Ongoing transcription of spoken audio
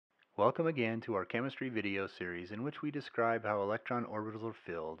Welcome again to our chemistry video series in which we describe how electron orbitals are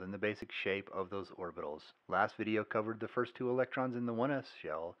filled and the basic shape of those orbitals. Last video covered the first two electrons in the 1s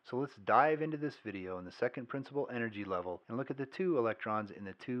shell, so let's dive into this video in the second principal energy level and look at the two electrons in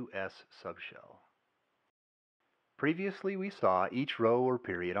the 2s subshell. Previously we saw each row or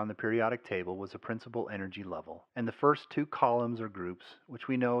period on the periodic table was a principal energy level, and the first two columns or groups, which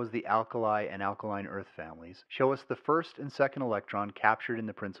we know as the alkali and alkaline earth families, show us the first and second electron captured in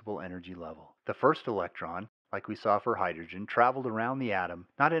the principal energy level. The first electron, like we saw for hydrogen, traveled around the atom,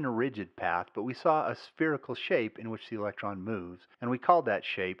 not in a rigid path, but we saw a spherical shape in which the electron moves, and we called that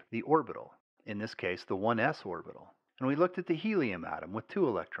shape the orbital, in this case the 1s orbital. And we looked at the helium atom with two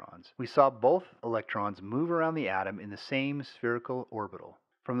electrons. We saw both electrons move around the atom in the same spherical orbital.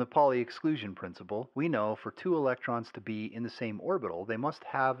 From the Pauli exclusion principle, we know for two electrons to be in the same orbital, they must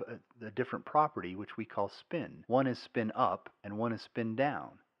have a different property which we call spin. One is spin up and one is spin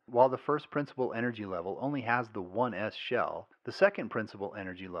down. While the first principal energy level only has the 1s shell, the second principal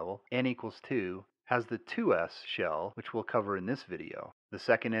energy level, n equals 2, has the 2s shell, which we'll cover in this video. The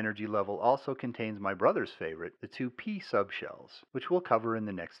second energy level also contains my brother's favorite, the 2p subshells, which we'll cover in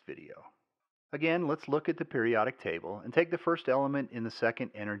the next video. Again, let's look at the periodic table and take the first element in the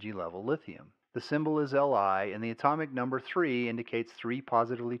second energy level, lithium. The symbol is Li, and the atomic number 3 indicates 3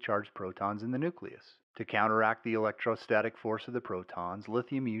 positively charged protons in the nucleus. To counteract the electrostatic force of the protons,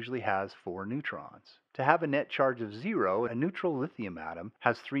 lithium usually has 4 neutrons. To have a net charge of 0, a neutral lithium atom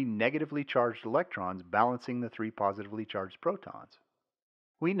has 3 negatively charged electrons balancing the 3 positively charged protons.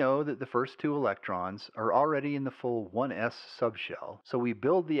 We know that the first two electrons are already in the full 1s subshell, so we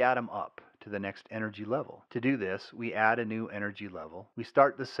build the atom up to the next energy level. To do this, we add a new energy level. We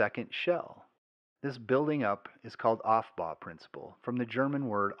start the second shell. This building up is called Aufbau principle, from the German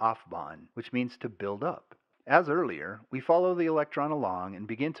word aufbauen, which means to build up. As earlier, we follow the electron along and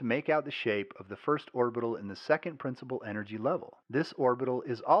begin to make out the shape of the first orbital in the second principal energy level. This orbital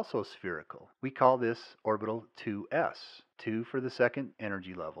is also spherical. We call this orbital 2s, 2 for the second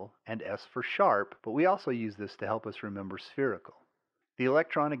energy level, and s for sharp, but we also use this to help us remember spherical. The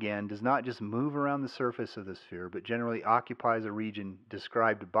electron, again, does not just move around the surface of the sphere, but generally occupies a region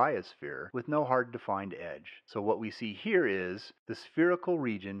described by a sphere with no hard-defined edge. So what we see here is the spherical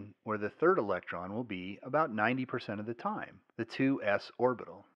region where the third electron will be about 90% of the time, the 2s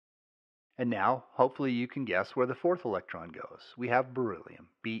orbital. And now, hopefully you can guess where the fourth electron goes. We have beryllium,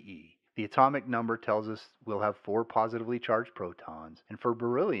 Be. The atomic number tells us we'll have 4 positively charged protons, and for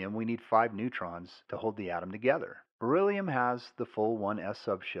beryllium we need 5 neutrons to hold the atom together. Beryllium has the full 1s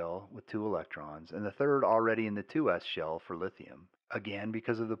subshell with 2 electrons, and the third already in the 2s shell for lithium. Again,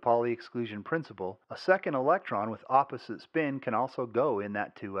 because of the Pauli exclusion principle, a second electron with opposite spin can also go in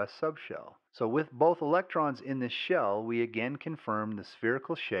that 2s subshell. So with both electrons in this shell, we again confirm the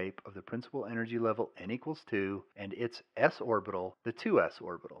spherical shape of the principal energy level n equals 2 and its s orbital, the 2s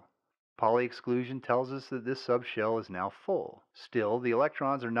orbital. Pauli exclusion tells us that this subshell is now full. Still, the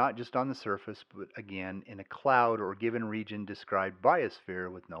electrons are not just on the surface, but again in a cloud or given region described by a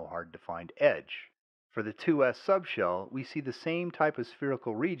sphere with no hard-defined edge. For the 2s subshell, we see the same type of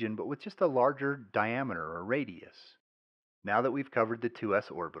spherical region, but with just a larger diameter or radius. Now that we've covered the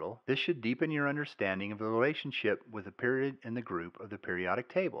 2s orbital, this should deepen your understanding of the relationship with the period and the group of the periodic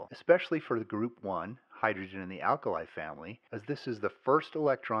table, especially for the group 1, hydrogen in the alkali family, as this is the first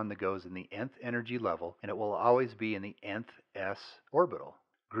electron that goes in the nth energy level, and it will always be in the nth s orbital.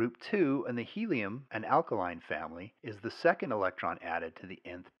 Group 2 in the helium and alkaline family is the second electron added to the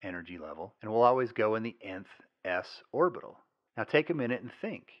nth energy level, and will always go in the nth s orbital. Now take a minute and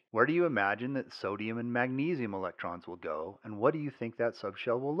think. Where do you imagine that sodium and magnesium electrons will go, and what do you think that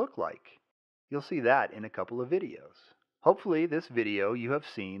subshell will look like? You'll see that in a couple of videos. Hopefully this video you have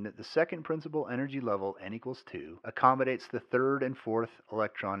seen that the second principal energy level n equals 2 accommodates the third and fourth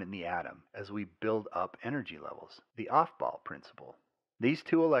electron in the atom as we build up energy levels, the Aufbau principle. These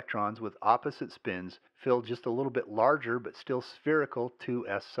two electrons with opposite spins fill just a little bit larger but still spherical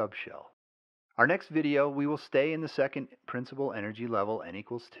 2s subshell. Our next video, we will stay in the second principal energy level n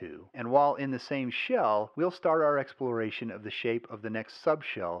equals 2, and while in the same shell, we'll start our exploration of the shape of the next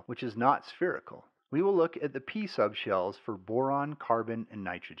subshell, which is not spherical. We will look at the p subshells for boron, carbon, and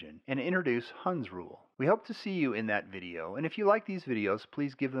nitrogen, and introduce Hund's rule. We hope to see you in that video, and if you like these videos,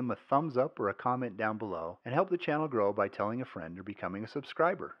 please give them a thumbs up or a comment down below, and help the channel grow by telling a friend or becoming a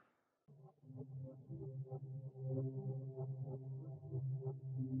subscriber.